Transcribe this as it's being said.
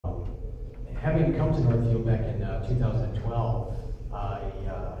Having come to Northfield back in 2012, I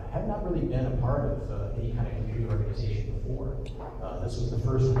had not really been a part of any kind of community organization before. This was the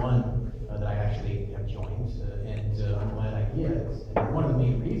first one that I actually have joined, and I'm glad I did. And one of the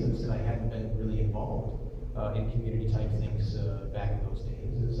main reasons that I hadn't been really involved in community type things back in those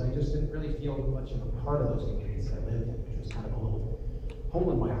days is I just didn't really feel much of a part of those communities that I lived in, which was kind of a little hole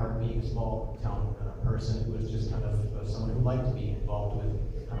in my heart, being a small town person who was just kind of someone who liked to be involved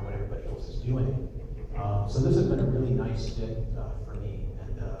with kind of what everybody else is doing. So this has been a really nice fit for me,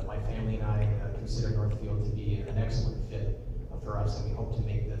 and my family and I consider Northfield to be an excellent fit for us, and we hope to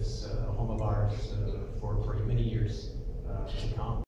make this a home of ours for many years to come.